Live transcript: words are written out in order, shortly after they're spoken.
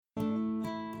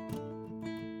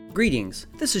Greetings,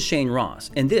 this is Shane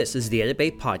Ross, and this is the Edit Bay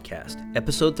Podcast,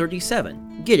 Episode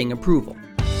 37, Getting Approval.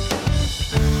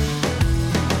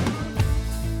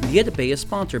 The Edit Bay is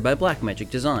sponsored by Blackmagic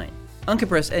Design.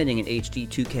 Uncompressed editing in HD,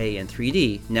 2K, and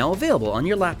 3D, now available on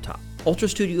your laptop. Ultra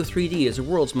Studio 3D is the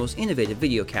world's most innovative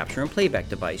video capture and playback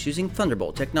device using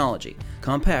Thunderbolt technology.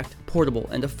 Compact, portable,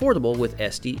 and affordable with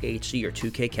SD, HD, or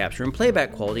 2K capture and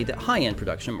playback quality that high-end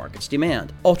production markets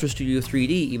demand. Ultra Studio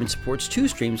 3D even supports 2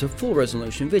 streams of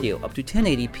full-resolution video up to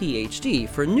 1080p HD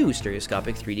for new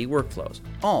stereoscopic 3D workflows,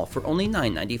 all for only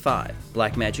 $9.95.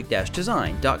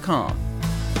 Blackmagic-design.com.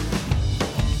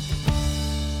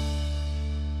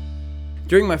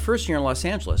 During my first year in Los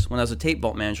Angeles, when I was a tape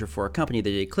vault manager for a company that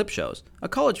did clip shows, a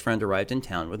college friend arrived in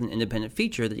town with an independent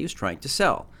feature that he was trying to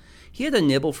sell. He had a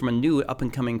nibble from a new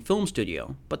up-and-coming film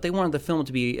studio, but they wanted the film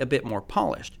to be a bit more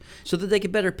polished, so that they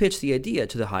could better pitch the idea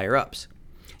to the higher-ups.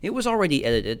 It was already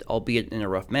edited, albeit in a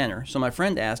rough manner, so my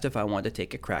friend asked if I wanted to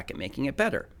take a crack at making it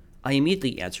better. I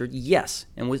immediately answered yes,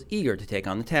 and was eager to take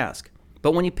on the task.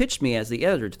 But when he pitched me as the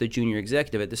editor to the junior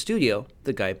executive at the studio,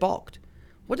 the guy balked.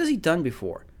 What has he done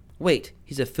before? Wait,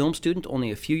 he's a film student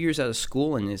only a few years out of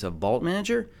school and is a vault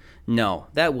manager? No,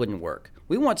 that wouldn't work.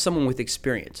 We want someone with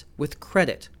experience, with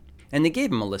credit. And they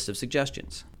gave him a list of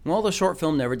suggestions. Well, the short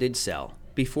film never did sell.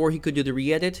 Before he could do the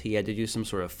re-edit, he had to do some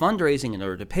sort of fundraising in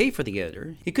order to pay for the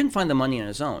editor. He couldn't find the money on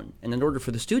his own, and in order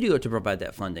for the studio to provide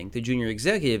that funding, the junior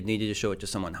executive needed to show it to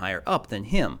someone higher up than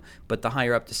him, but the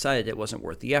higher up decided it wasn't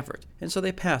worth the effort, and so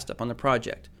they passed up on the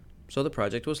project. So the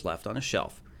project was left on a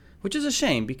shelf. Which is a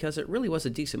shame because it really was a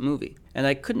decent movie, and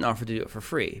I couldn't offer to do it for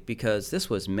free because this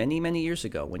was many, many years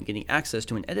ago when getting access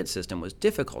to an edit system was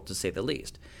difficult to say the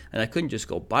least, and I couldn't just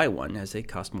go buy one as they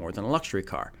cost more than a luxury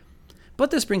car. But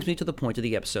this brings me to the point of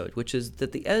the episode, which is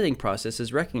that the editing process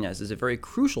is recognized as a very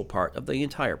crucial part of the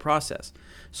entire process,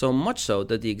 so much so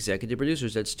that the executive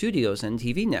producers at studios and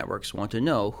TV networks want to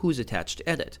know who's attached to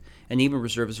edit, and even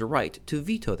reserves the right to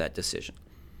veto that decision.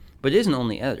 But it isn't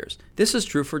only editors. This is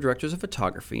true for directors of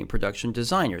photography and production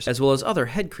designers, as well as other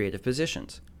head creative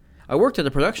positions. I worked at a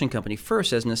production company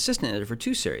first as an assistant editor for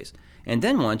 2 series, and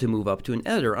then wanted to move up to an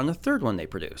editor on the 3rd one they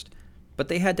produced. But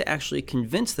they had to actually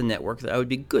convince the network that I would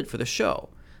be good for the show.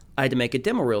 I had to make a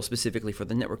demo reel specifically for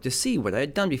the network to see what I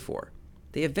had done before.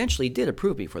 They eventually did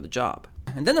approve me for the job.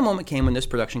 And then the moment came when this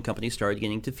production company started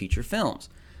getting to feature films.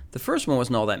 The first one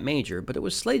wasn't all that major, but it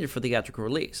was slated for theatrical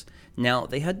release. Now,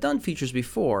 they had done features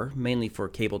before, mainly for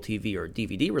cable TV or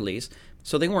DVD release,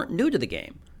 so they weren't new to the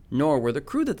game, nor were the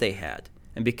crew that they had.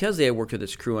 And because they had worked with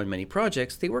this crew on many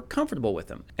projects, they were comfortable with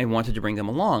them and wanted to bring them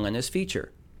along on this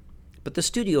feature. But the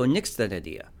studio nixed that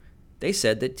idea. They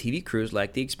said that TV crews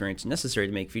lacked the experience necessary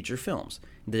to make feature films,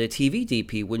 that a TV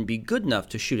DP wouldn't be good enough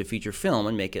to shoot a feature film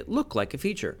and make it look like a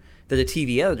feature, that a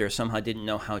TV editor somehow didn't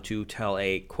know how to tell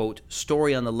a, quote,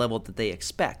 story on the level that they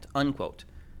expect, unquote.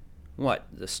 What,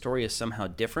 the story is somehow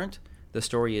different? The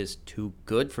story is too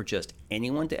good for just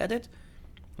anyone to edit?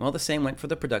 Well, the same went for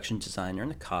the production designer and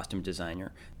the costume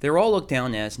designer. They were all looked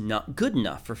down as not good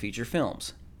enough for feature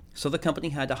films. So the company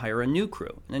had to hire a new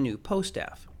crew and a new post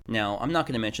staff. Now, I'm not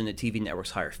going to mention that TV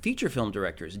networks hire feature film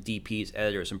directors, DPs,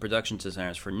 editors, and production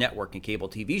designers for network and cable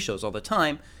TV shows all the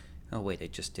time. Oh wait, I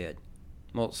just did.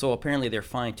 Well, so apparently they're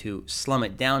fine to slum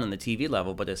it down on the TV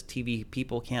level, but as TV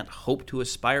people can't hope to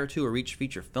aspire to or reach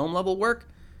feature film level work?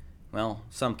 Well,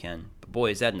 some can, but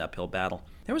boy is that an uphill battle.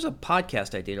 There was a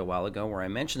podcast I did a while ago where I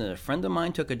mentioned that a friend of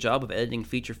mine took a job of editing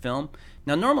feature film.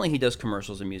 Now, normally he does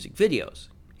commercials and music videos.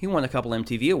 He won a couple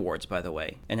MTV awards, by the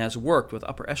way, and has worked with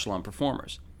upper echelon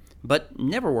performers, but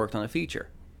never worked on a feature.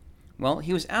 Well,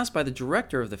 he was asked by the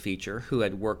director of the feature, who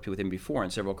had worked with him before in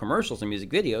several commercials and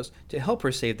music videos, to help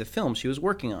her save the film she was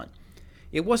working on.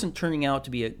 It wasn't turning out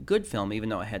to be a good film, even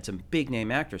though it had some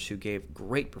big-name actors who gave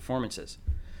great performances.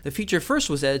 The feature first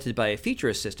was edited by a feature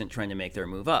assistant trying to make their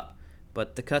move up,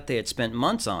 but the cut they had spent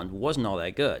months on wasn't all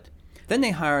that good. Then they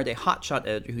hired a hotshot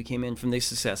editor who came in from the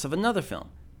success of another film.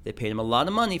 They paid him a lot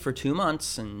of money for 2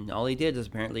 months, and all he did is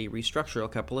apparently restructure a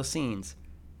couple of scenes.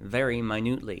 Very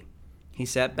minutely. He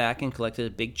sat back and collected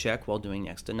a big check while doing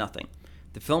next to nothing.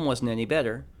 The film wasn't any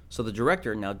better, so the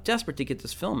director, now desperate to get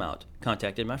this film out,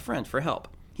 contacted my friend for help.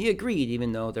 He agreed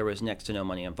even though there was next to no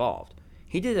money involved.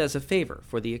 He did it as a favor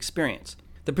for the experience.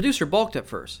 The producer balked at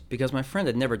first because my friend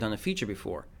had never done a feature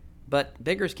before. But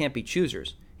beggars can't be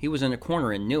choosers. He was in a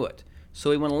corner and knew it,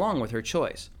 so he went along with her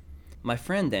choice. My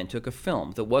friend then took a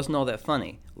film that wasn't all that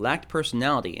funny, lacked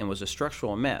personality, and was a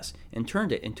structural mess, and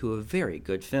turned it into a very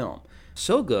good film.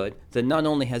 So good that not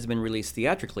only has it been released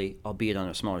theatrically, albeit on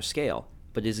a smaller scale,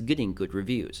 but is getting good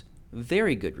reviews.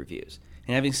 Very good reviews.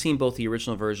 And having seen both the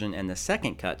original version and the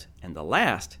second cut, and the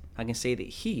last, I can say that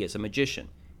he is a magician.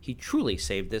 He truly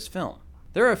saved this film.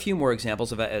 There are a few more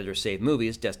examples of how editors save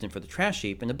movies destined for the trash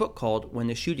heap in a book called When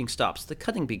the Shooting Stops, the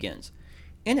Cutting Begins.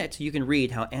 In it, you can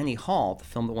read how Annie Hall, the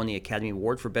film that won the Academy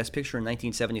Award for Best Picture in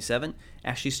 1977,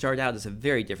 actually started out as a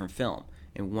very different film,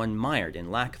 and one mired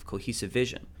in lack of cohesive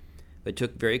vision. But it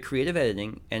took very creative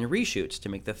editing and reshoots to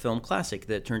make the film classic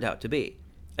that it turned out to be.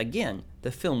 Again,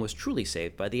 the film was truly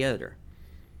saved by the editor.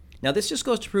 Now, this just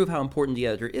goes to prove how important the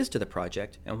editor is to the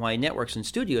project, and why networks and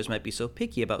studios might be so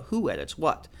picky about who edits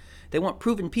what. They want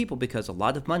proven people because a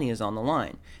lot of money is on the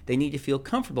line. They need to feel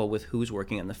comfortable with who's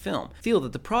working on the film, feel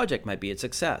that the project might be a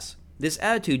success. This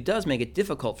attitude does make it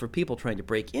difficult for people trying to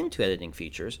break into editing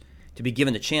features, to be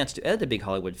given the chance to edit a big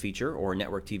Hollywood feature or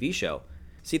network TV show.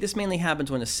 See, this mainly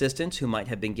happens when assistants who might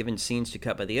have been given scenes to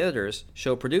cut by the editors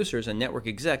show producers and network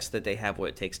execs that they have what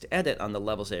it takes to edit on the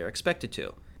levels they are expected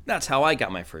to. That's how I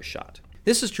got my first shot.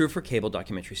 This is true for cable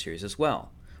documentary series as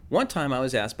well. One time I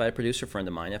was asked by a producer friend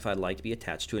of mine if I'd like to be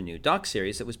attached to a new doc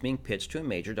series that was being pitched to a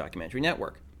major documentary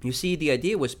network. You see, the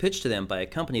idea was pitched to them by a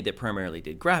company that primarily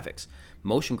did graphics,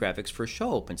 motion graphics for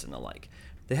show opens and the like.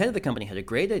 The head of the company had a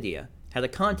great idea, had a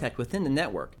contact within the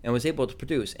network, and was able to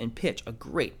produce and pitch a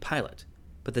great pilot.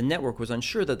 But the network was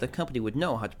unsure that the company would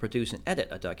know how to produce and edit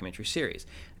a documentary series.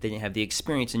 They didn't have the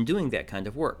experience in doing that kind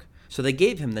of work. So they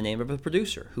gave him the name of a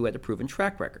producer who had a proven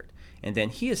track record. And then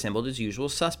he assembled his usual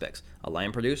suspects, a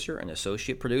line producer, an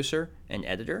associate producer, an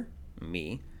editor,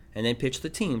 me, and then pitched the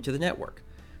team to the network.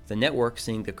 The network,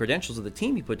 seeing the credentials of the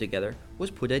team he put together,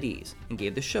 was put at ease and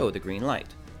gave the show the green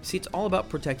light. See, it's all about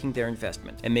protecting their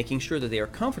investment and making sure that they are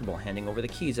comfortable handing over the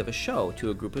keys of a show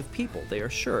to a group of people they are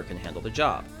sure can handle the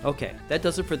job. Okay, that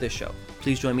does it for this show.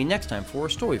 Please join me next time for a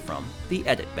story from The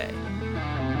Edit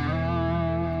Bay.